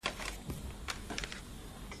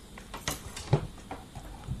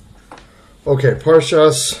Okay,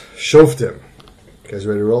 Parshas Shoftim. You guys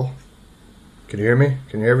ready to roll? Can you hear me?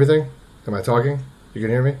 Can you hear everything? Am I talking? You can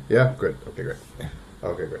hear me? Yeah? Good. Okay, great.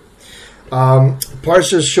 Okay, great.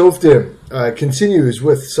 Parshas Shoftim continues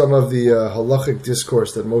with some of the halachic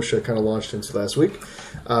discourse that Moshe kind of launched into last week.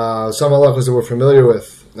 Some halachos that we're familiar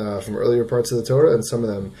with from earlier parts of the Torah, and some of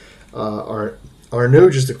them are new.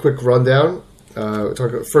 Just a quick rundown.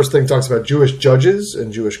 First thing talks about Jewish judges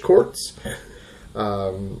and Jewish courts.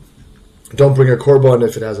 Don't bring a korban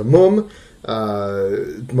if it has a mum.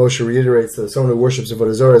 Moshe reiterates that someone who worships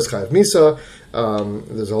avodah zarah is chayav misa.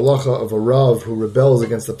 There's a halacha of a rav who rebels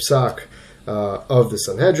against the psak of the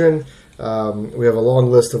Sanhedrin. We have a long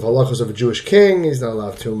list of halachos of a Jewish king. He's not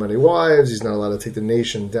allowed too many wives. He's not allowed to take the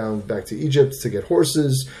nation down back to Egypt to get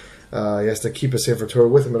horses. He has to keep a Sefer Torah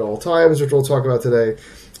with him at all times, which we'll talk about today.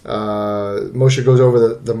 Moshe goes over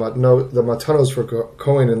the matanos for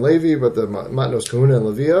Kohen and Levi, but the matanos Kahuna and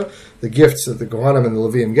Leviah, the gifts that the Kohanim and the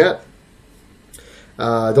Leviim get.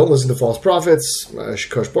 Don't listen to false prophets.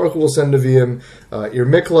 Shikosh Baruch Hu will send Nevi'im. Ir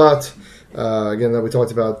Miklat. Again, that we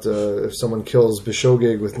talked about. If someone kills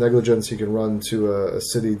Bishogeg with negligence, he can run to a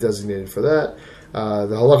city designated for that.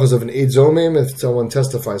 The halachos of an Eid Zomim, if someone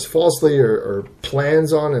testifies falsely or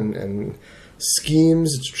plans on and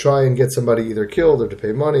schemes to try and get somebody either killed or to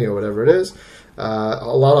pay money or whatever it is. A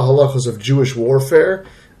lot of halachos of Jewish warfare.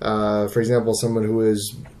 For example, someone who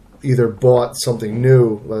is either bought something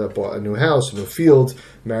new, bought a new house, a new field,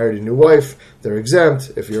 married a new wife, they're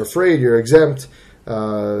exempt. If you're afraid, you're exempt.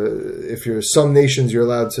 If you're some nations, you're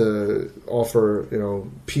allowed to offer,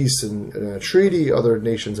 peace in a treaty. Other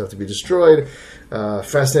nations have to be destroyed.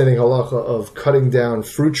 Fascinating halacha of cutting down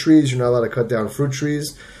fruit trees. You're not allowed to cut down fruit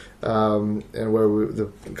trees. And where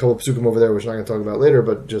the couple of psukim over there, which I'm not going to talk about later,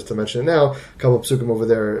 but just to mention it now, a couple of psukim over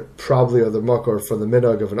there probably are the makor for the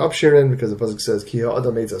minhag of an upshirin, because the pasuk says, Ki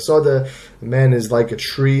ha'adam eitz hasadeh, man is like a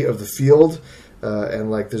tree of the field,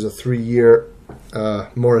 and like there's a 3-year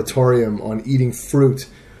moratorium on eating fruit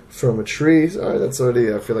from a tree. Sorry, that's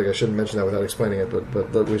already, I feel like I shouldn't mention that without explaining it,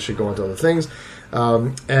 but we should go on to other things.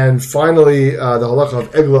 And finally, the halacha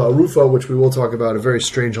of Egla Arufa, which we will talk about, a very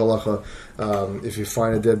strange halacha. If you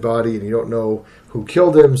find a dead body and you don't know who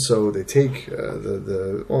killed him, so they take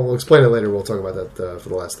we'll explain it later. We'll talk about that for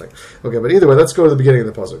the last thing. Okay, but either way, let's go to the beginning of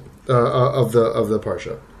the pasuk of the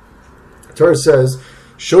parsha. Torah says,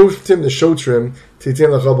 "Shoftim the shotrim titin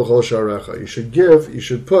lecha b'chol sha'arecha." You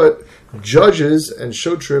should put judges, and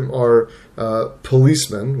shotrim are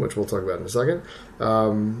policemen, which we'll talk about in a second.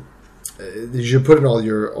 You should put in all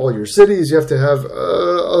your cities. You have to have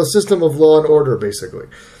a system of law and order, basically.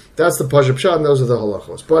 That's the Pashup Pshat, and those are the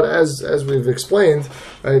halachos. But as we've explained,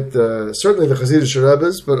 right, certainly the Chassidish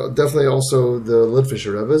Rebbes, but definitely also the Litvish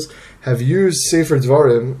Rebbes, have used Sefer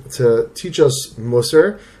Dvarim to teach us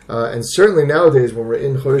Musar. And certainly nowadays, when we're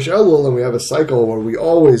in Chodesh Elul and we have a cycle where we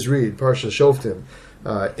always read Parshas Shoftim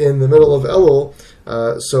in the middle of Elul,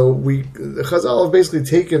 so the Chazal have basically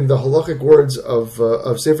taken the halachic words of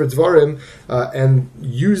Sefer Dvarim and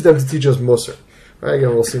used them to teach us Musar. Right,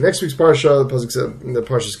 again, we'll see next week's parsha. The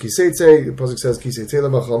Parshas Kiseitze. The pasuk says, "Kiseitze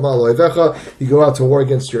lemachalma lo'evecha." You go out to war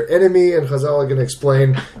against your enemy, and Chazal are going to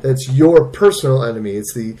explain that it's your personal enemy.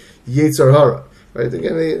 It's the Yetzer Hara. Right?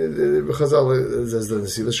 Again, the Chazal, as the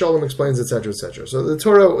Nesilas Shalom explains, etc., etc. So the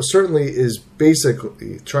Torah certainly is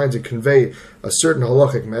basically trying to convey a certain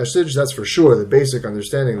halachic message. That's for sure. The basic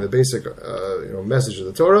understanding, the basic message of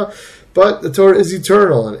the Torah. But the Torah is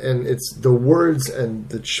eternal, and it's the words and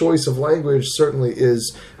the choice of language certainly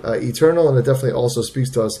is eternal, and it definitely also speaks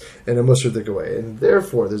to us in a mushardik way. And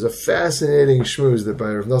therefore, there's a fascinating shmooze that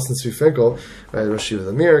by Rav Nosson Tzvi Finkel, right, Rosh Yeshiva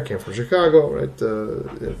the Mir, came from Chicago, right,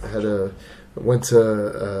 went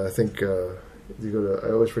to, I think, I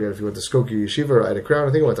always forget if you went to Skokie Yeshiva or Ida Crown.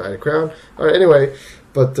 I think I went to Ida Crown. All right, anyway,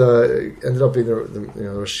 but ended up being the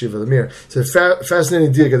Rosh Yeshiva the Mir. So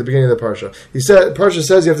fascinating dig at the beginning of the parsha. Parsha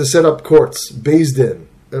says you have to set up courts, Beis Din,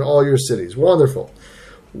 in all your cities. Wonderful.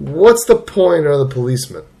 What's the point of the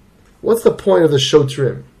policeman? What's the point of the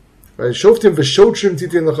shotrim? Right? Shoftim v'shotrim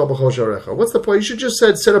titin lecha b'chol sha'arecha. What's the point? You should just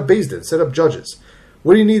set up Beis Din, set up judges.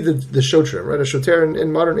 What do you need the shotrim? Right, a shoter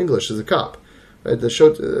in modern English is a cop. Right, the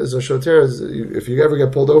shoter is, if you ever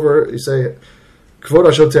get pulled over, you say kvod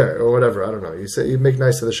hashoter or whatever. I don't know. You make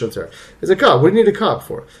nice to the shoter. It's a cop. What do you need a cop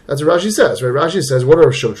for? That's what Rashi says. Right? Rashi says, what are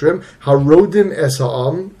shotrim? Harodim es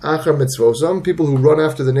ha'am achar mitzvosam. People who run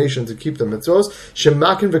after the nation to keep the mitzvos.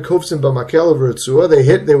 Shemakin v'kofsim b'makel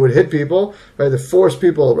v'ritzua. They would hit people. Right? They force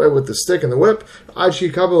people right with the stick and the whip. Ad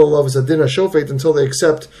sheyikabel alav es adin hashofet, until they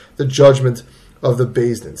accept the judgment of the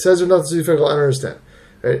Beis Din. Says or not, I don't understand.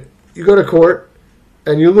 Right? You go to court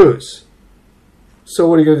and you lose. So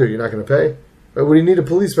what are you going to do? You're not going to pay? Right? What do you need a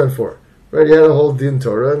policeman for? Right? You had a whole din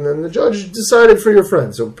Torah, and then the judge decided for your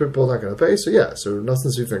friend, so people are not going to pay. So yeah, so Nosson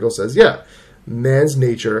Tzvi Finkel says, yeah, man's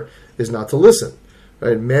nature is not to listen.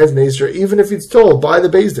 Right? Man's nature, even if he's told by the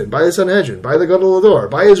Beis Din, by the Sanhedrin, by the Gadol Hador,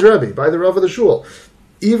 by his Rebbe, by the Rav of the Shul,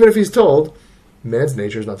 even if he's told, man's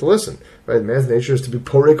nature is not to listen. Right? Man's nature is to be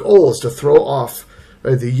porek ols, to throw off,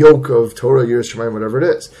 right, the yoke of Torah, Yiras Shamayim, whatever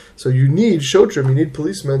it is. So you need shotrim, you need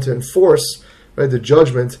policemen to enforce, right, the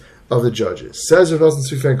judgment of the judges. Says Rav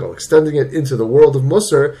Nosson Tzvi Finkel, extending it into the world of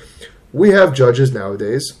Musar, we have judges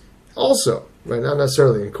nowadays also. Right, not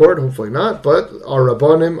necessarily in court, hopefully not, but our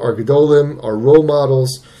Rabbanim, our Gedolim, our role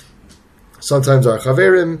models, sometimes our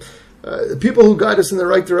Chaverim, people who guide us in the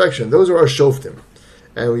right direction. Those are our Shoftim.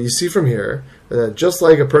 And you see from here that just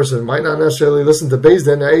like a person might not necessarily listen to Beis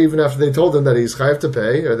Din, even after they told him that he's chayav to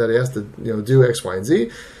pay, or that he has to do X, Y, and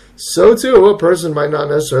Z, so too a person might not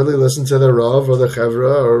necessarily listen to the Rav or the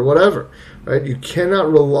Chevra or whatever. Right? You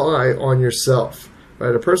cannot rely on yourself.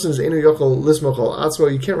 Right? A person is einu yochel lismoch al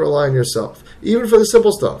atzmo. You can't rely on yourself, even for the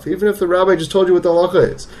simple stuff. Even if the rabbi just told you what the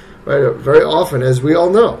halacha is, right? Very often, as we all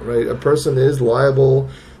know, right, a person is liable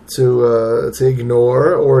to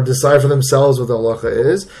ignore or decide for themselves what the halacha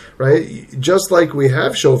is, right? Just like we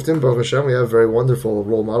have shoftim, Baruch Hashem, we have very wonderful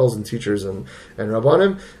role models and teachers and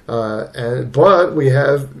rabbanim, but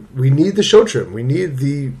we need the shotrim, we need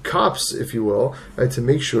the cops, if you will, right, to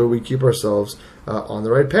make sure we keep ourselves on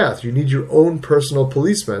the right path. You need your own personal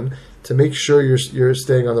policeman to make sure you're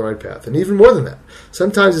staying on the right path. And even more than that,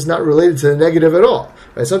 sometimes it's not related to the negative at all.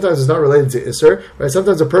 Right? Sometimes it's not related to Isser. Right?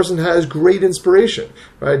 Sometimes a person has great inspiration.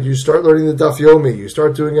 Right? You start learning the Daf Yomi, you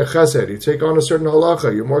start doing a chesed, you take on a certain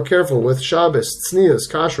halacha, you're more careful with Shabbos,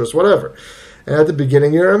 tznius, kashrus, whatever. And at the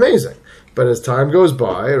beginning, you're amazing. But as time goes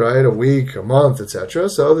by, right, a week, a month, etc.,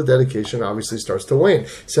 so the dedication obviously starts to wane.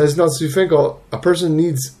 Says Nosson Tzvi Finkel, a person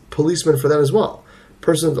needs policemen for that as well. A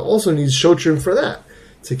person also needs shotrim for that,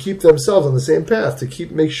 to keep themselves on the same path,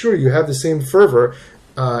 to make sure you have the same fervor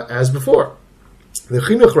as before. The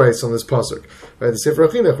Chinuch writes on this pasuk, right? The Sefer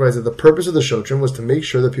Chinuch writes that the purpose of the shotrim was to make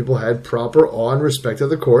sure that people had proper awe and respect of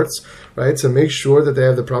the courts, right? To make sure that they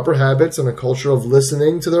have the proper habits and a culture of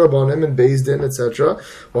listening to the Rabbanim and Beis Din, etc.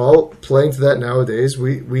 Well, playing to that nowadays,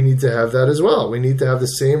 we need to have that as well. We need to have the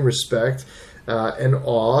same respect and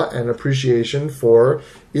awe and appreciation for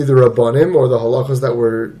either Rabbanim or the halachas that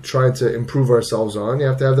we're trying to improve ourselves on. You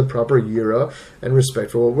have to have the proper yira and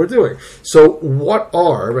respect for what we're doing. So what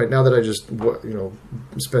are, right now that I just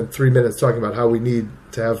spent 3 minutes talking about how we need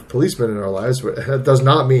to have policemen in our lives, that does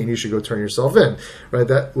not mean you should go turn yourself in. Right?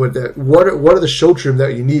 What are the shotrim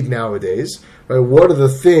that you need nowadays? Right? What are the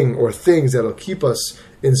things that'll keep us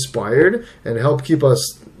inspired and help keep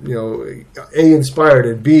us A, inspired,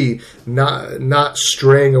 and B, not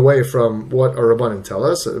straying away from what our Rabbanim tell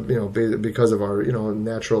us, because of our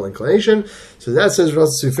natural inclination. So that, says Rav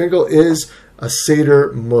Nosson Tzvi Finkel, is a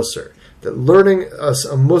Seder Musar. That learning a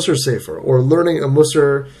Musar Sefer, or learning a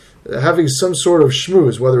Musar, having some sort of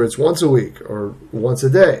shmooze, whether it's once a week or once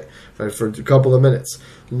a day, right, for a couple of minutes,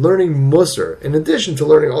 learning Musar, in addition to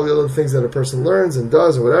learning all the other things that a person learns and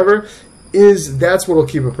does or whatever, that's what will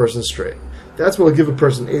keep a person straight. That's what will give a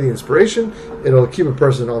person the inspiration. It'll keep a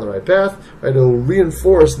person on the right path. Right? It'll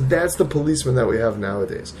reinforce. That's the policeman that we have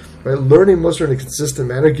nowadays. Right? Learning Musar in a consistent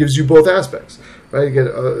manner gives you both aspects. Right? You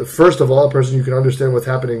get, first of all, a person, you can understand what's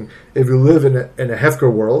happening if you live in a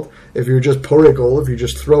hefker world. If you're just porikol, if you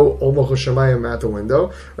just throw Olmoch Shamayim out the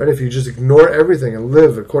window, right? If you just ignore everything and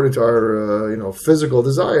live according to our physical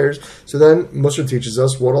desires, so then Musar teaches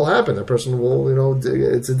us what will happen. The person will,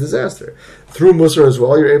 it's a disaster. Through Musar as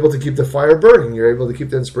well, you're able to keep the fire burning. You're able to keep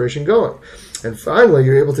the inspiration going. And finally,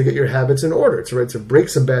 you're able to get your habits in order. To break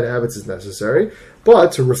some bad habits is necessary,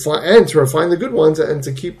 but to refine the good ones, and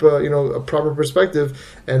to keep a proper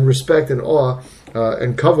perspective and respect and awe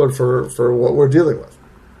and kavod for what we're dealing with.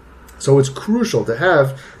 So it's crucial to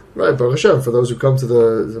have, right, Baruch Hashem, for those who come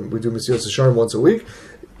to we do Mesilas Yesharim once a week,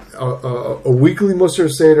 a weekly Musar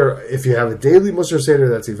Seder. If you have a daily Musar Seder,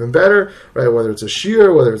 that's even better, right? Whether it's a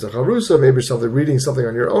shir, whether it's a charusa, maybe reading something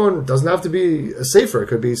on your own. It doesn't have to be a sefer. It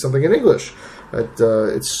could be something in English. Right?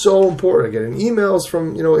 It's so important. Getting emails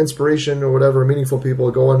from inspiration or whatever, meaningful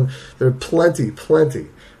people. There are plenty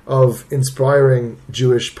of inspiring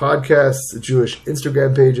Jewish podcasts, Jewish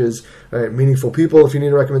Instagram pages, right? Meaningful People. If you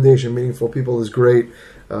need a recommendation, Meaningful People is great.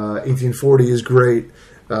 1840 is great.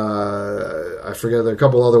 I forget, there are a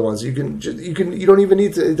couple other ones. You don't even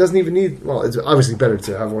need to, it doesn't even need, well, it's obviously better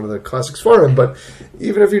to have one of the classics for him, but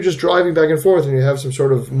even if you're just driving back and forth and you have some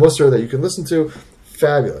sort of Musar that you can listen to,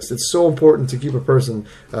 fabulous. It's so important to keep a person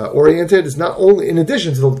oriented. It's not only in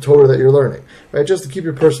addition to the Torah that you're learning, right? Just to keep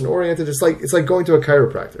your person oriented. It's like going to a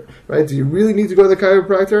chiropractor, right? Do you really need to go to the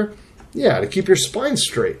chiropractor? Yeah, to keep your spine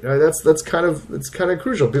straight. Right? That's kind of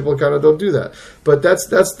crucial. People kind of don't do that, but that's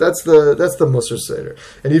the Musar Seder.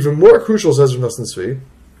 And even more crucial, says Rav Nosson Tzvi,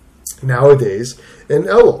 nowadays in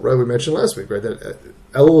Elul, right? We mentioned last week, right, that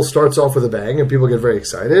Elul starts off with a bang and people get very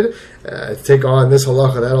excited, take on this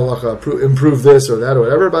halacha, that halacha, improve this or that or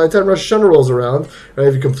whatever. By the time Rosh Hashanah rolls around,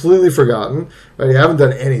 right, you've completely forgotten, right, you haven't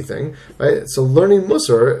done anything, right? So learning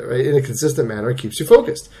Musar, right, in a consistent manner keeps you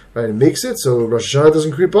focused, right? It makes it so Rosh Hashanah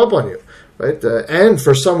doesn't creep up on you. Right? And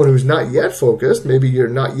for someone who's not yet focused, maybe you're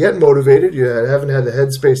not yet motivated, you haven't had the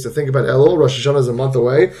headspace to think about Elul, Rosh Hashanah is a month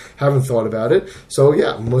away, haven't thought about it. So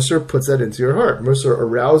yeah, Musar puts that into your heart. Musar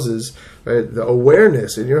arouses, right, the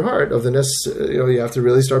awareness in your heart of the necessary, you have to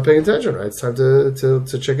really start paying attention, right? It's time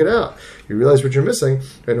to check it out. You realize what you're missing,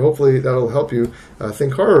 and hopefully that'll help you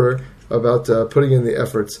think harder about putting in the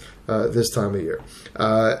efforts this time of year.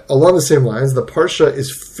 Along the same lines, the Parsha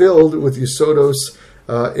is filled with Yisodos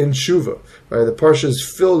in Tshuva, right? The Parsha is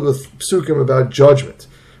filled with psukim about judgment,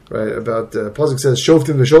 right? About Pasuk says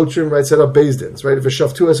Shoftim v'Shotrim, right? Set up Beis Dins, right?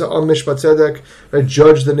 V'Shaftu es ha'am mishpat tzedek, right?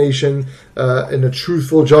 Judge the nation in a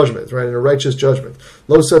truthful judgment, right? In a righteous judgment.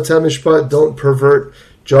 Lo satem mishpat, don't pervert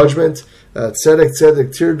judgment. Tzedek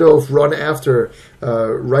tirdof, run after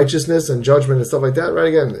righteousness and judgment and stuff like that, right?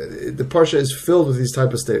 Again, the Parsha is filled with these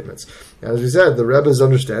type of statements. And as we said, the Rebbes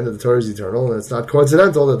understand that the Torah is eternal, and it's not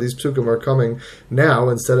coincidental that these psukim are coming now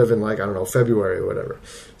instead of in, February or whatever.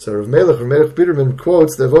 So Rav Melech Biderman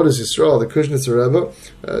quotes the Avodas Yisrael, the Kuznetzer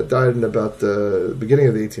Rebbe, died in about the beginning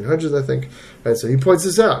of the 1800s, I think. Right, so he points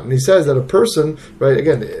this out, and he says that a person, right,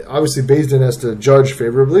 again, obviously Beis Din has to judge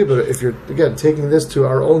favorably, but if you're, again, taking this to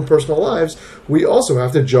our own personal lives, we also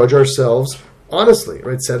have to judge ourselves honestly,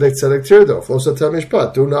 right? Tzedek tirdof, lo satem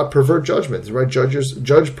mishpat. Do not pervert judgments, right? Judge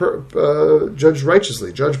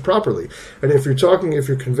righteously, judge properly. And if you're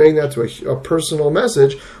conveying that to a personal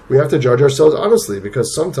message, we have to judge ourselves honestly,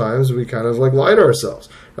 because sometimes we kind of lie to ourselves,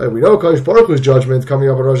 right? We know Kadosh Baruch Hu's judgment coming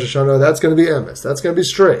up on Rosh Hashanah, that's going to be emes, that's going to be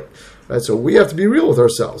straight. Right, so we have to be real with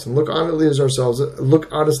ourselves and look honestly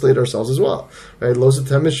at ourselves as well. Right, lo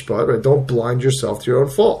satem mishpat. Right, don't blind yourself to your own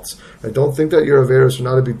faults. Right, don't think that your averos are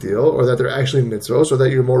not a big deal, or that they're actually mitzvos, or that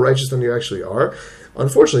you're more righteous than you actually are.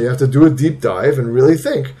 Unfortunately, you have to do a deep dive and really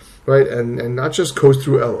think, right, and not just coast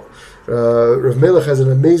through Elul. Rav Melech has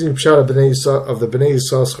an amazing pshat of the Bnei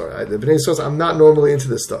Yissaschar. The Bnei Yissaschar, I'm not normally into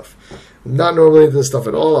this stuff. I'm not normally into this stuff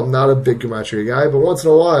at all. I'm not a big gematria guy, but once in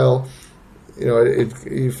a while,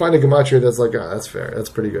 you find a gematria that's that's fair, that's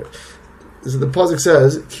pretty good. So the pasuk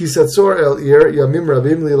says, "Ki satzor el ir yamim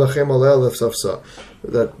rabim lilachem aleh lefsafsa."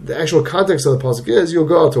 That the actual context of the pasuk is, you'll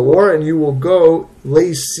go out to war and you will go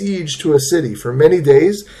lay siege to a city for many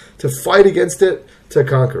days to fight against it, to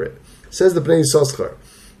conquer it. Says the Bnei Yissaschar.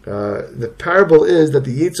 The parable is that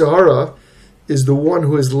the Yetzer Hara is the one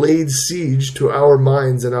who has laid siege to our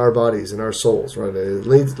minds and our bodies and our souls. Right,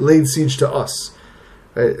 laid siege to us.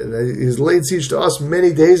 Right? And he's laid siege to us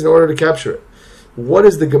many days in order to capture it. What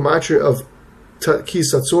is the gematria of ki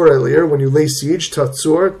satzor elir when you lay siege?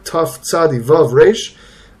 Tatzor, taf, tzadi, vav, resh.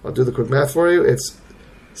 I'll do the quick math for you. It's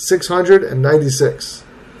 696.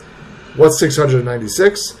 What's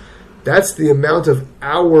 696? That's the amount of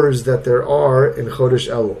hours that there are in Chodesh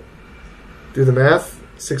Elul. Do the math.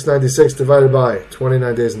 696 divided by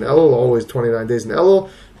 29 days in Elul, always 29 days in Elul,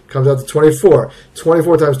 comes out to 24.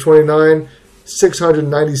 24 times 29,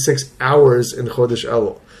 696 hours in Chodesh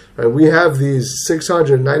Elul. Right, we have these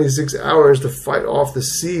 696 hours to fight off the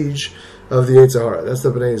siege of the Yetzer Hara. That's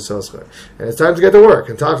the Bnei Yissaschar. And it's time to get to work.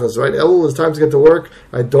 And Tachlis, right? Elul is time to get to work.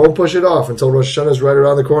 Right? Don't push it off until Rosh Hashanah is right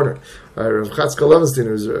around the corner. Right? Rav Chatzkel Levenstein,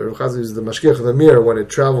 Rav Chatzkel was the Mashgiach of the Mir when it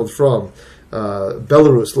traveled from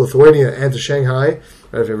Belarus, Lithuania, and to Shanghai.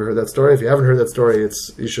 Right, if you ever heard that story. If you haven't heard that story,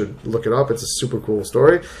 you should look it up. It's a super cool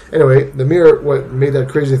story. Anyway, the Mir, what made that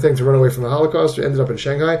crazy thing to run away from the Holocaust, ended up in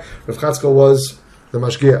Shanghai. Rav Chatzkel was the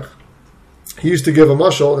Mashgiach. He used to give a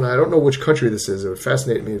mashal, and I don't know which country this is. It would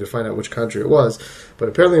fascinate me to find out which country it was. But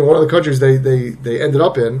apparently in one of the countries they ended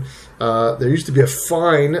up in, there used to be a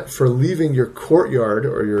fine for leaving your courtyard,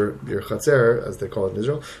 or your chatzer, as they call it in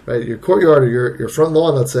Israel, right? Your courtyard or your front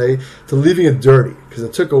lawn, let's say, to leaving it dirty, because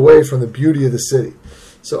it took away from the beauty of the city.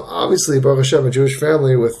 So obviously, Baruch Hashem, a Jewish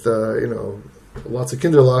family with lots of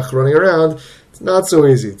kinderlach running around, it's not so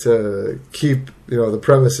easy to keep the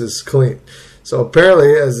premises clean. So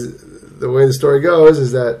apparently, as the way the story goes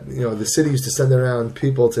is that the city used to send around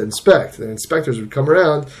people to inspect. The inspectors would come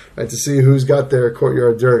around, right, to see who's got their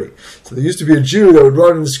courtyard dirty. So there used to be a Jew that would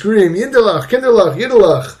run and scream, Yindalach, Kinderlach,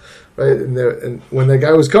 Yiddelach. Right, and when the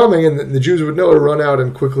guy was coming, and the Jews would know to run out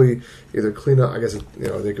and quickly either clean up. I guess they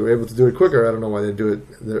were able to do it quicker. I don't know why they do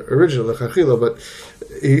it the original the chachila, but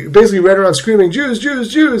he basically ran around screaming Jews, Jews,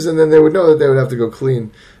 Jews, and then they would know that they would have to go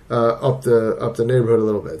clean up the neighborhood a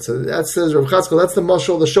little bit. So that says Rav Chatzkel. That's the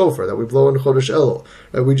mashal, the shofar that we blow in Chodesh Elul.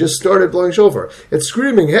 Right, we just started blowing shofar. It's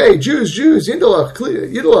screaming, "Hey, Jews, Jews,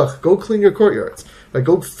 Yiddelach, go clean your courtyards. Right,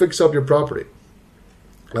 go fix up your property."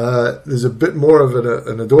 There's a bit more of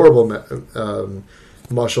an adorable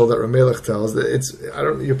mashal that Ramelech tells. I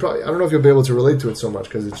don't know if you'll be able to relate to it so much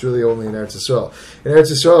because it's really only in Eretz Yisrael. In Eretz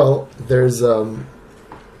Yisrael, there's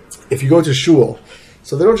if you go to shul,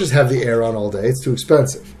 so they don't just have the air on all day; it's too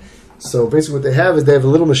expensive. So basically, what they have is they have a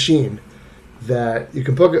little machine that you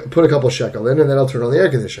can put a couple shekel in, and then I'll turn on the air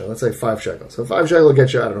conditioner. Let's say 5 shekels. So 5 shekel will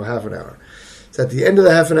get you, I don't know, half an hour. So at the end of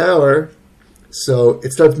the half an hour, so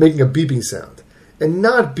it starts making a beeping sound. And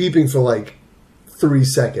not beeping for like 3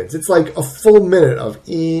 seconds. It's like a full minute of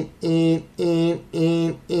and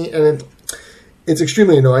it's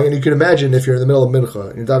extremely annoying. And you can imagine if you're in the middle of mincha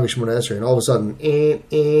and you're davening Shemona Esrei, and all of a sudden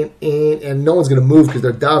and no one's going to move because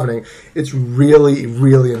they're davening. It's really,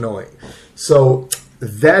 really annoying. So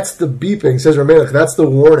that's the beeping, says Ramelech. That's the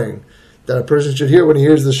warning that a person should hear when he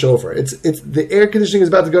hears the shofar. It's the air conditioning is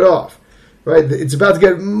about to get off, right? It's about to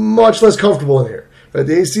get much less comfortable in here. Right,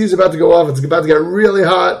 the AC is about to go off. It's about to get really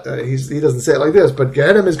hot. He doesn't say it like this, but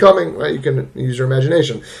Gehenim is coming. Right, you can use your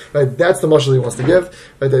imagination. Right, that's the mashal he wants to give.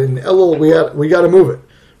 Right, that in Elul we got to move it.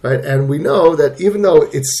 Right, and we know that even though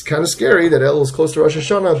it's kind of scary that Elul is close to Rosh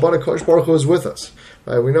Hashanah, but HaKadosh Baruch Hu is with us.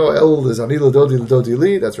 Right, we know Elul is Ani L'Dodi L'Dodi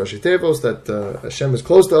Li. That's Rashi Tevos. That Hashem is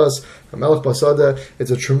close to us. Hamelech Basada. It's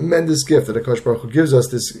a tremendous gift that HaKadosh Baruch Hu gives us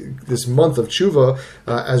this month of tshuva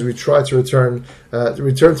as we try to return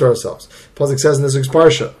to ourselves. Pasuk says in this week's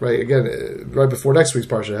parsha, right? Again, right before next week's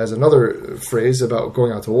parsha, it has another phrase about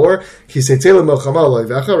going out to war. Kiseitele melchama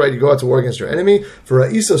loivecha. Right, you go out to war against your enemy. For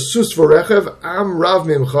Isa sus v'rechev am rav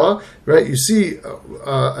mimcha. Right, you see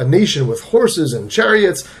a nation with horses and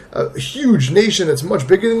chariots, a huge nation that's much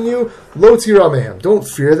bigger than you. Lo tira mehem. Don't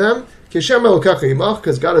fear them. Because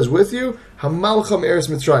God is with you. Hamalcham eretz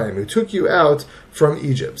Mitzrayim, who took you out from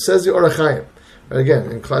Egypt. Says the Orach Chaim. Right,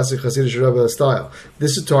 again, in classic Hasidic Rebbe style.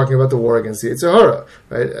 This is talking about the war against the Yetzer Hara.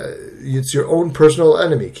 Right? It's your own personal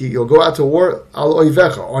enemy. You'll go out to war al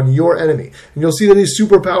oivecha, on your enemy. And you'll see that he's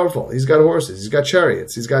super powerful. He's got horses. He's got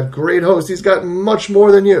chariots. He's got great hosts. He's got much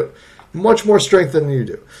more than you. Much more strength than you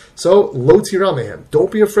do. So, lo tira mehem.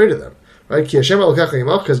 Don't be afraid of them. Right? Ki Hashem elokecha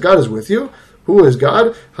imach, because God is with you. Who is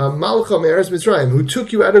God? HaMalcham Eretz Mitzrayim, who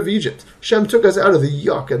took you out of Egypt. Hashem took us out of the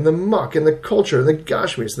yuck and the muck and the culture and the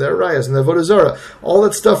gashmis, the arayas and the avodah zarah, all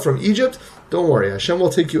that stuff from Egypt. Don't worry, Hashem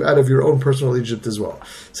will take you out of your own personal Egypt as well.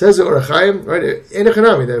 Says the Orach Chaim, right,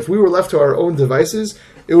 that if we were left to our own devices,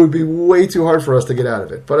 it would be way too hard for us to get out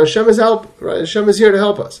of it. But Hashem is right? Hashem is here to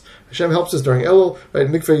help us. Hashem helps us during Elul, right?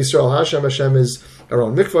 Mikveh Yisrael Hashem. Hashem is our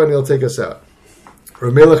own mikveh, and He'll take us out.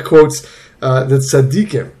 Ramelech quotes the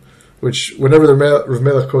tzaddikim, which whenever the Rav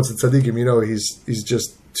Melech quotes the tzaddikim, he's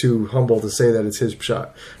just too humble to say that it's his pshat.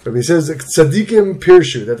 But he says tzaddikim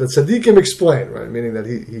pirshu, that the tzaddikim explain, right? Meaning that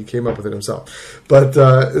he came up with it himself. But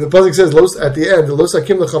the pasuk says at the end, "Lo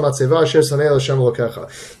sakim lecha matzeva asher sanei Hashem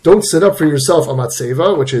elokecha." Don't set up for yourself a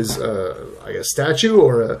matzeva, which is a statue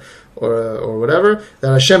or whatever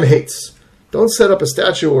that Hashem hates. Don't set up a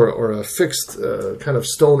statue or a fixed kind of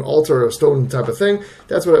stone altar or a stone type of thing.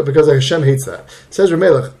 That's because Hashem hates that. It says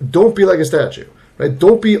Ramelech, don't be like a statue, right?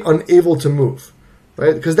 Don't be unable to move,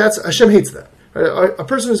 right? Because Hashem hates that. Right? A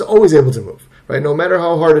person is always able to move, right? No matter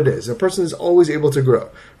how hard it is, a person is always able to grow,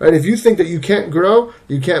 right? If you think that you can't grow,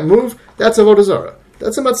 you can't move, that's avodah zarah.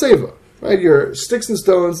 That's a matzeva, right? You're sticks and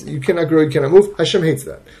stones. You cannot grow. You cannot move. Hashem hates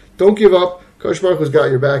that. Don't give up. Kosh Baruch Hu's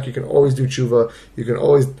got your back. You can always do tshuva. You can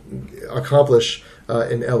always accomplish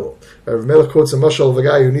in Elul. Rav Melech quotes a mashal of a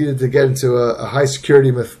guy who needed to get into a high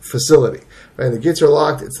security facility. Right? And the gates are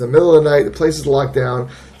locked. It's the middle of the night. The place is locked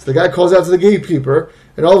down. So the guy calls out to the gatekeeper,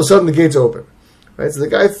 and all of a sudden the gates open. Right? So the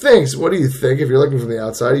guy thinks, what do you think? If you're looking from the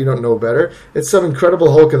outside, you don't know better. It's some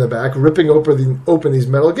incredible Hulk in the back ripping open these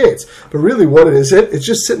metal gates. But really, what it is, it's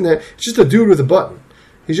just sitting there. It's just a dude with a button.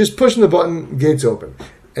 He's just pushing the button. Gates open.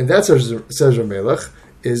 And that's, says Ramelech,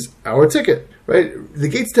 is our ticket, right? The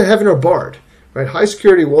gates to heaven are barred, right? High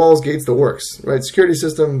security walls, gates, the works, right? Security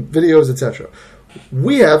system, videos, etc.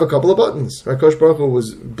 We have a couple of buttons. Right? Kosh Baruch Hu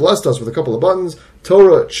was blessed us with a couple of buttons.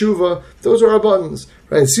 Torah, tshuva, those are our buttons.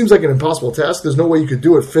 Right? It seems like an impossible task. There's no way you could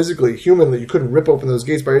do it physically, humanly. You couldn't rip open those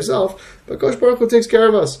gates by yourself. But Kosh Baruch Hu takes care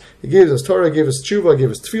of us. He gave us Torah, gave us tshuva,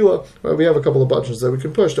 gave us tefillah. Right? We have a couple of buttons that we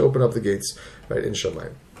can push to open up the gates, right, in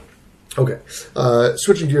Shamayim. Okay.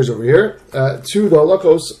 Switching gears over here to the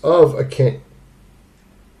halachos of a king.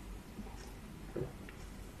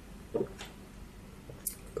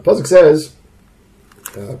 The pasuk says,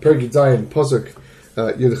 Perek Zayin, pasuk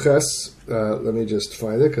Yud Ches. Let me just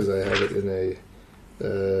find it because I have it in a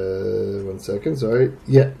 1 second. Sorry.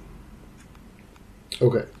 Yeah.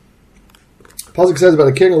 Okay. Pasuk says about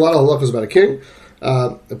a king. A lot of halachos about a king.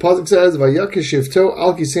 The pasuk says, "Vayakish shivto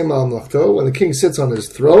al kisem al mlachto." When the king sits on his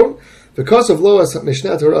throne, because of lo as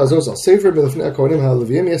mishnah Torah azos al sefer b'lefnei kohanim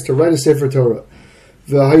ha'levim, he has to write a sefer Torah.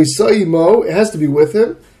 V'hayisayimo, it has to be with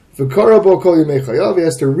him. V'karabo kol yemei chayav, he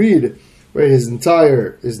has to read, right, his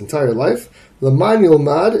entire life. L'man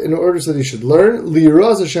yilmad, in order so that he should learn.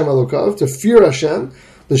 Liyiraz Hashem alokav, to fear Hashem.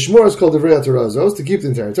 L'shmor is called divrei Torah azos, to keep the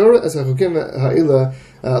entire Torah. As hachukim ha'ila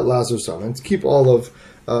lazur sam, and to keep all of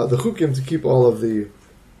the chukim, to keep all of the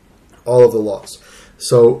laws.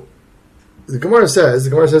 So the Gemara says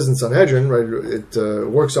in Sanhedrin, right? It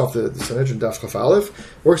works off the Sanhedrin Daf Chaf Aleph,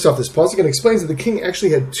 works off this pasuk and explains that the king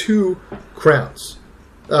actually had two crowns,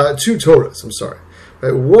 two Torahs. I'm sorry,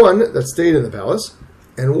 right? One that stayed in the palace,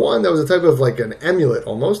 and one that was a type of like an amulet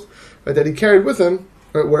almost, right? That he carried with him,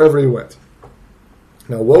 right, wherever he went.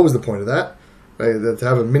 Now, what was the point of that? Right? That to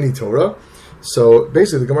have a mini Torah. So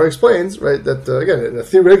basically, the Gemara explains, right, that again,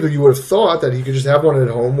 theoretically, you would have thought that he could just have one at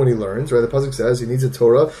home when he learns, right? The pasuk says he needs a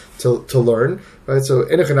Torah to learn, right? So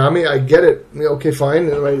enechanami, I get it. Okay, fine.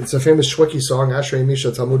 Right? It's a famous Shweki song, Ashrei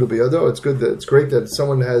Misha Talmudu Biyado. It's good that it's great that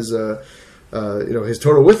someone has, his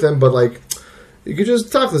Torah with them, but like, you could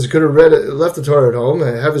just talk this. You could have left the Torah at home,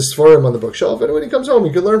 and have his Sfarim on the bookshelf, and when he comes home,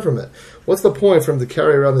 he could learn from it. What's the point for him to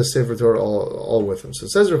carry around this Sefer Torah all with him? So it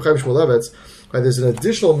says Reb Chaim Shmulevitz, right, there's an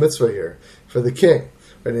additional mitzvah here for the king.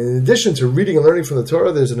 Right? In addition to reading and learning from the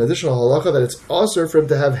Torah, there's an additional halacha that it's also for him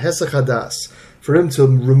to have hesach hadas, for him to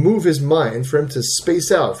remove his mind, for him to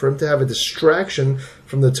space out, for him to have a distraction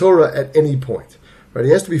from the Torah at any point. Right?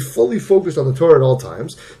 He has to be fully focused on the Torah at all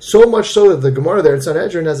times, so much so that the Gemara there in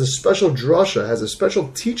Sanhedrin has a special drasha, has a special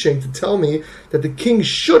teaching to tell me that the king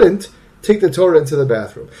shouldn't take the Torah into the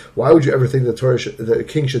bathroom. Why would you ever think the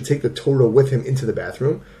king should take the Torah with him into the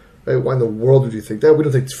bathroom? Right? Why in the world would you think that? We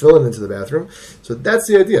don't take tefillin into the bathroom. So that's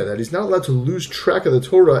the idea, that he's not allowed to lose track of the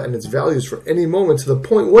Torah and its values for any moment, to the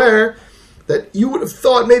point where that you would have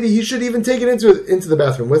thought maybe he should even take it into the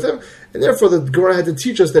bathroom with him, and therefore the Gemara had to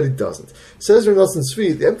teach us that he doesn't. It says in Nelson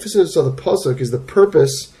Tzvi, the emphasis of the pasuk is the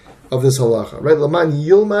purpose of this halacha, right? Laman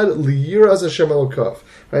yilmad liyiraz Hashem elokav,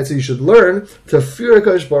 right? So you should learn to fear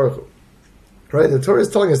HaKadosh Baruch Hu. Right, the Torah is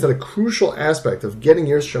telling us that a crucial aspect of getting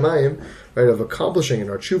Yiras Shamayim, right, of accomplishing in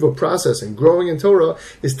our tshuva process and growing in Torah,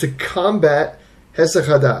 is to combat hesach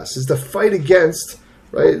hadas, is to fight against,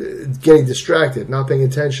 right, getting distracted, not paying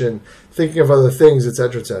attention, thinking of other things,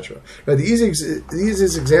 etc., etc. Right, the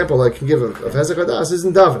easiest example I can give of hesach hadas is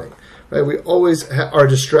in davening. Right, we always are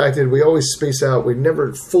distracted, we always space out, we're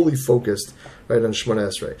never fully focused, right, on Shemona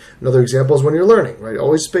Esrei. Another example is when you're learning, right,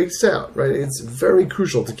 always space out, right. It's very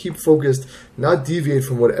crucial to keep focused, not deviate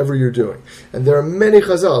from whatever you're doing. And there are many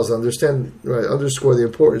chazals that underscore the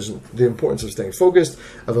importance of staying focused,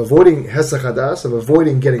 of avoiding hesach hadas, of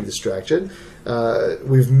avoiding getting distracted.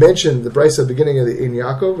 We've mentioned the brisa beginning of the Ein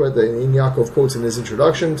Yaakov, right? The Ein Yaakov quotes in his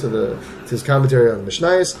introduction to his commentary on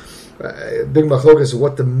Mishnayos. Big machlokas of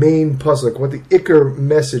what the main pasuk, what the ikar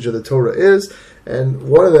message of the Torah is, and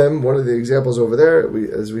one of the examples over there,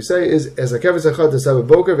 as we say, is that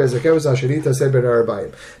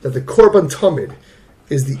the korban tamid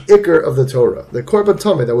is the ikar of the Torah. The korban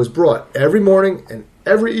tamid that was brought every morning and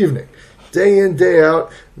every evening, day in, day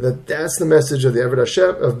out. That's the message of the Eved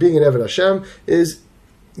Hashem, of being an Eved Hashem, is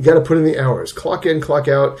you got to put in the hours, clock in, clock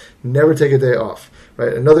out, never take a day off.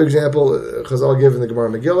 Right. Another example Chazal give in the Gemara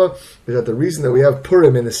Megillah is that the reason that we have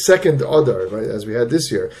Purim in the second Adar, right, as we had this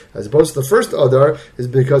year, as opposed to the first Adar, is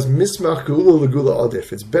because Mismach Geula Legula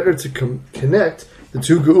Adif. It's better to connect the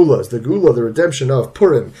two Geulas. The Geula, the redemption of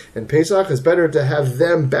Purim and Pesach, is better to have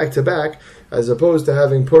them back to back as opposed to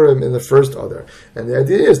having Purim in the first Adar. And the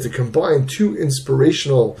idea is to combine two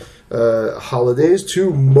inspirational holidays,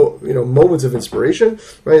 two moments of inspiration.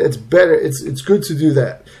 Right? It's better. It's good to do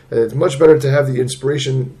that. It's much better to have the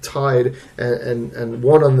inspiration tied and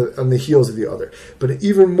one on the heels of the other. But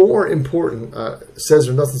even more important, says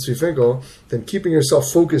Renatan Tzvi Finkel, than keeping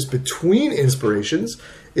yourself focused between inspirations,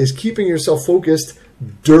 is keeping yourself focused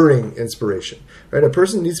during inspiration. Right? A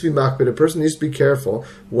person needs to be makbid. A person needs to be careful.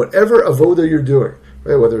 Whatever avoda you're doing,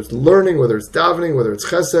 right? Whether it's learning, whether it's davening, whether it's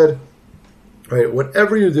chesed, right?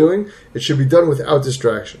 Whatever you're doing, it should be done without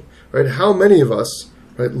distraction. Right? How many of us,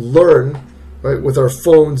 right, learn, right, with our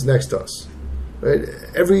phones next to us? Right?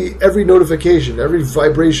 Every notification, every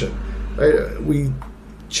vibration, right? We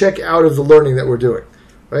check out of the learning that we're doing.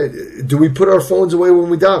 Right? Do we put our phones away when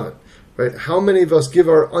we daven? Right? How many of us give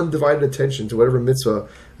our undivided attention to whatever mitzvah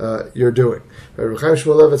you're doing? Right? Reb Chaim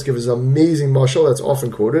Shmulevitz gives an amazing mashal that's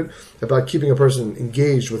often quoted about keeping a person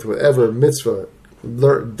engaged with whatever mitzvah,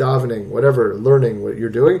 davening, whatever, learning what you're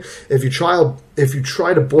doing. If you try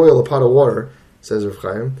to boil a pot of water, says Reb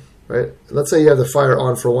Chaim, right? Let's say you have the fire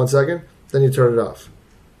on for 1 second, then you turn it off.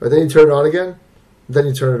 Right? Then you turn it on again, then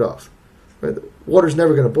you turn it off. Right? Water's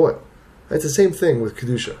never going to boil. It's the same thing with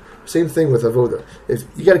kedusha. Same thing with avoda. If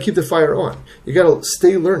you got to keep the fire on, you got to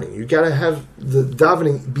stay learning. You got to have the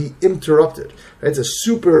davening be interrupted. Right? It's a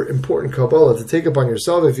super important kabbalah to take upon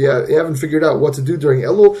yourself. If you haven't figured out what to do during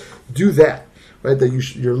Elul, do that. Right? That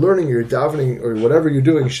you're learning, you're davening, or whatever you're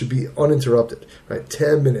doing should be uninterrupted. Right?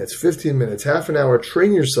 10 minutes, 15 minutes, half an hour.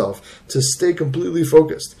 Train yourself to stay completely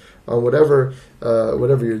focused on whatever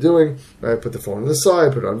you're doing. Right? Put the phone on the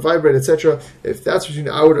side, put it on vibrate, etc. If that's what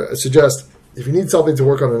I would suggest. If you need something to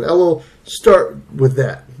work on an Elul, start with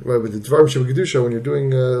that. Right? With the Dvarim Sheba Kedusha, when you're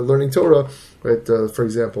doing learning Torah, right? For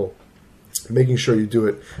example, making sure you do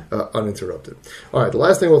it uninterrupted. All right, the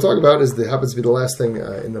last thing we'll talk about happens to be the last thing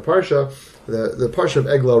in the parsha, the parsha of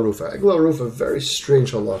Eglah Rufa. Eglah Rufa, very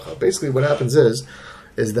strange halacha. Basically, what happens is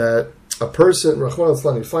that a person, Rachmana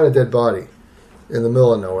litzlan, you find a dead body in the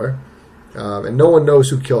middle of nowhere, and no one knows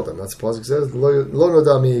who killed him. That's what the pasuk says. Lo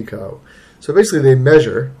noda mi yikahu. So basically, they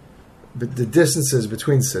measure the distances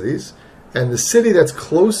between cities, and the city that's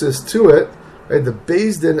closest to it, right, the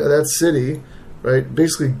Beis Din of that city, right,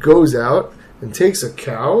 basically goes out and takes a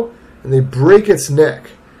cow, and they break its neck,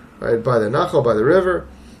 right, by the Nachal, by the river,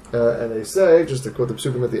 and they say, just to quote the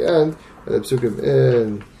psukim at the end, the psukim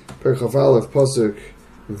in Perek Chaf Aleph, pasuk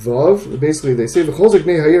Vav, basically they say, V'chol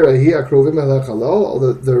zeknei ha'ir ahi akrovim elech halal,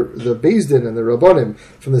 the Beis Din and the Rabbanim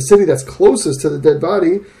from the city that's closest to the dead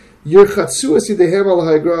body, the pasuk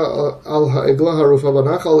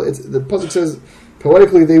says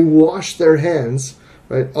poetically they wash their hands,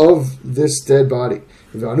 right, of this dead body.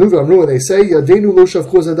 And they say, right,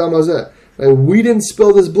 we didn't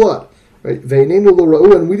spill this blood, right?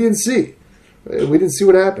 And we didn't see. Right? We didn't see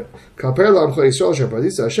what happened. Right?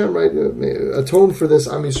 Atone for this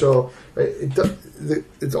Am Yisrael. Right?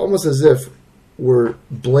 It's almost as if we're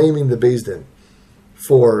blaming the Beis Din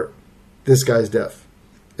for this guy's death.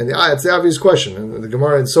 And it's the obvious question. And the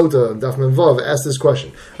Gemara in Sota, Daf Mem Vav, asked this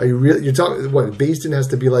question: are you really? You're talking what? Beis Din has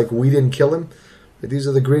to be like we didn't kill him. These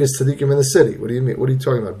are the greatest tzaddikim in the city. What do you mean? What are you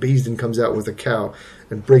talking about? Beis Din comes out with a cow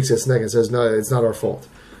and breaks its neck and says, "No, it's not our fault."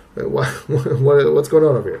 Right? What's going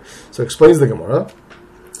on over here? So explains the Gemara.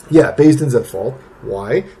 Yeah, Beis Din's at fault.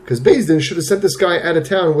 Why? Because Beis Din should have sent this guy out of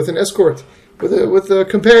town with an escort, with a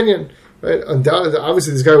companion. Right? Undoubtedly,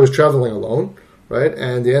 obviously, this guy was traveling alone. Right?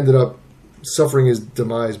 And they ended up suffering his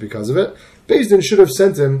demise because of it. Beis Din should have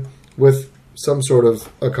sent him with some sort of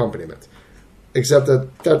accompaniment. Except that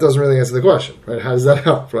doesn't really answer the question, right? How does that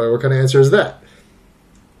help, right? What kind of answer is that?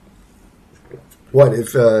 What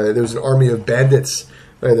if there's an army of bandits?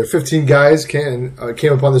 Right? There are 15 guys came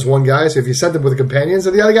upon this one guy, so if you sent them with a companion, so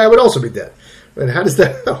the other guy would also be dead. Right? How does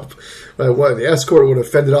that help? Right? What, the escort would have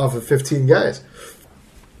fended off with 15 guys.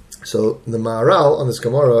 So the Maharal on this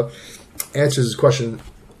Gemara answers this question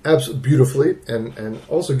absolutely beautifully, and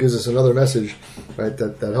also gives us another message, right,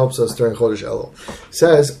 that helps us during Chodesh Elul.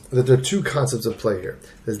 Says that there are two concepts at play here.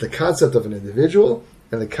 There's the concept of an individual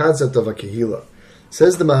and the concept of a kehila.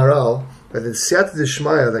 Says the Maharal that the Siyata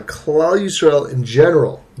D'Shmaya that Klal Yisrael in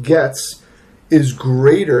general gets is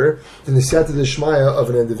greater than the Siyata D'Shmaya of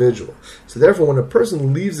an individual. So therefore, when a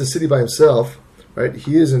person leaves the city by himself, right,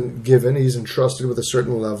 he's entrusted with a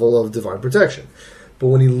certain level of divine protection. But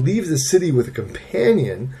when he leaves the city with a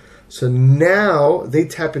companion, so now they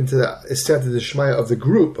tap into the Siyata D'Shmaya of the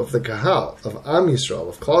group, of the Kahal, of Am Yisrael,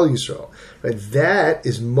 of Klal Yisrael. Right? That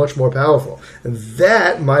is much more powerful. And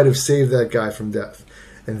that might have saved that guy from death.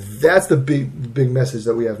 And that's the big message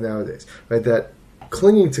that we have nowadays. Right? That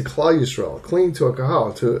clinging to Klal Yisrael, clinging to a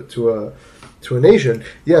Kahal, to a nation,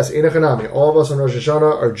 yes, Einachanami, all of us on Rosh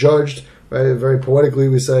Hashanah are judged. Right? Very poetically,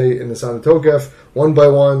 we say in the Sana Tokef, one by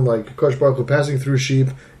one, like Kosh Baruch Hu passing through sheep.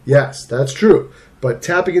 Yes, that's true. But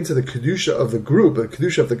tapping into the Kedusha of the group, the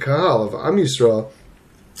Kedusha of the Kahal, of Am Yisrael,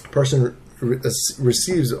 a person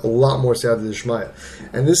receives a lot more Siyata D'Shmaya.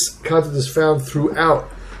 And this concept is found throughout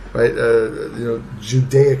right?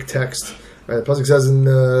 Judaic text. Right? The pasuk says in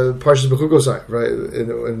Parshas Shoftim, right,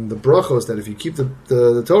 in the brachos, that if you keep the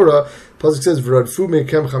Torah, the pasuk says v'radfu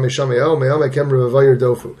mekem chamesha me'al mekem revayir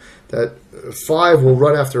dofu, that 5 will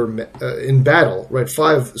run after in battle, right?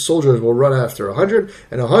 5 soldiers will run after 100,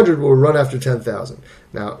 and 100 will run after 10,000.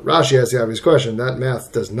 Now Rashi asks the obvious question: that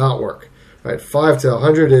math does not work, right? 5 to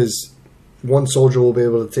 100 is one soldier will be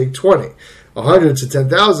able to take 20. 100 to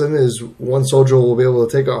 10,000 is one soldier will be able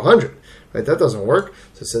to take 100. Right, that doesn't work.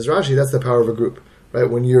 So it says Rashi, that's the power of a group. Right,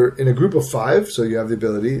 when you're in a group of 5, so you have the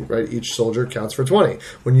ability, right, each soldier counts for 20.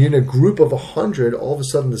 When you're in a group of 100, all of a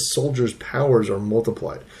sudden the soldiers' powers are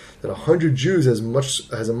multiplied. That 100 Jews has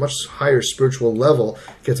a much higher spiritual level,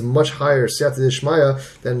 gets a much higher siyata d'shmaya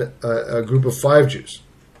than a group of 5 Jews.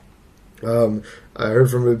 I heard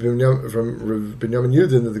from Binyamin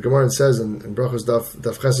Yudin that the Gemara says in Brachos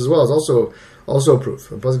Daf Ches as well, is also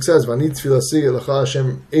proof. And Pasuk says, "Vani tefilasi lecha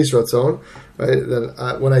Hashem eis ratzon." Right,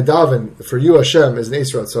 that when I daven for you, Hashem is an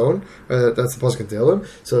eis ratzon. That's the Pasuk in Tehillim.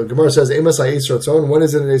 So Gemara says, "Emas eis ratzon." When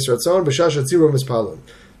is it an eis ratzon? B'shash hatzibur mispalin.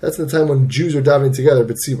 That's the time when Jews are davening together.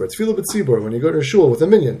 B'tzibur, tefillah b'tzibur. When you go to a shul with a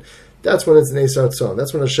minyan, that's when it's an eis ratzon.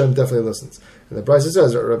 That's when Hashem definitely listens. And the Brisa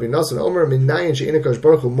says, Rabbi Nassan Omer, Minayin she'ena Kosh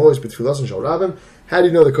Baruch Hu mois b'tfilasin shal rabim. How do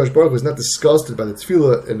you know that Kosh Baruch Hu is not disgusted by the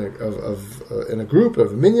tefillah in a group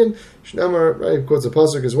of a minyan? Shnamar, right, quotes a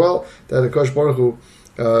pasuk as well, that the Kosh Baruch Hu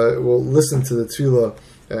will listen to the tefillah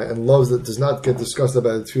and loves that, does not get disgusted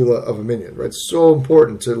by the tefillah of a minyan. Right, so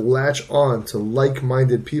important to latch on to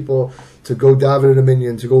like-minded people, to go daven in a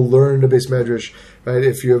minyan, to go learn in the Beis Medrash. Right,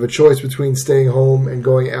 if you have a choice between staying home and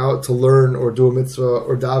going out to learn or do a mitzvah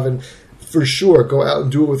or daven, for sure, go out and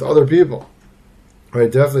do it with other people. Right,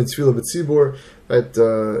 definitely tefillah b'tzibur. Right,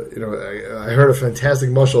 I heard a fantastic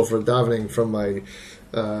mashal for davening from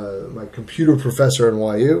my computer professor in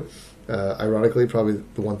YU. Ironically, probably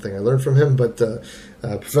the one thing I learned from him. But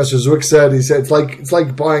Professor Zwick said, it's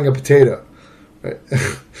like buying a potato. Right?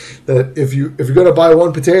 That if you're going to buy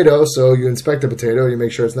one potato, so you inspect the potato, you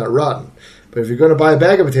make sure it's not rotten. But if you're going to buy a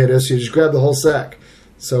bag of potatoes, you just grab the whole sack.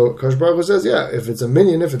 So Kosh Baruch Hu says, yeah, if it's a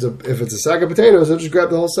minyan, if it's a sack of potatoes, he'll just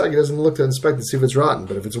grab the whole sack. He doesn't look to inspect and see if it's rotten.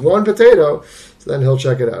 But if it's one potato, so then he'll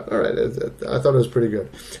check it out. All right, I thought it was pretty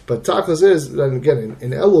good. But Tachlis is, then again,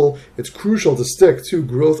 in Elul, it's crucial to stick to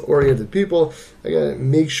growth-oriented people.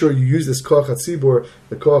 Again, make sure you use this koach hatzibur,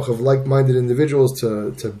 the koach of like-minded individuals,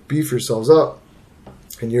 to beef yourselves up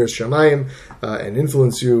in Yiras Shamayim and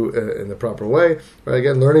influence you in the proper way. Right?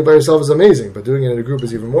 Again, learning by yourself is amazing, but doing it in a group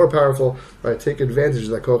is even more powerful. Right? Take advantage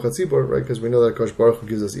of that Koach HaTzibur, right? Because we know that Kosh Baruch Hu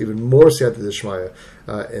gives us even more siyata d'shmaya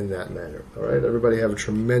in that manner. All right, everybody have a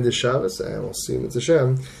tremendous Shabbos, and we'll see you with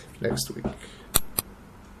Hashem next week.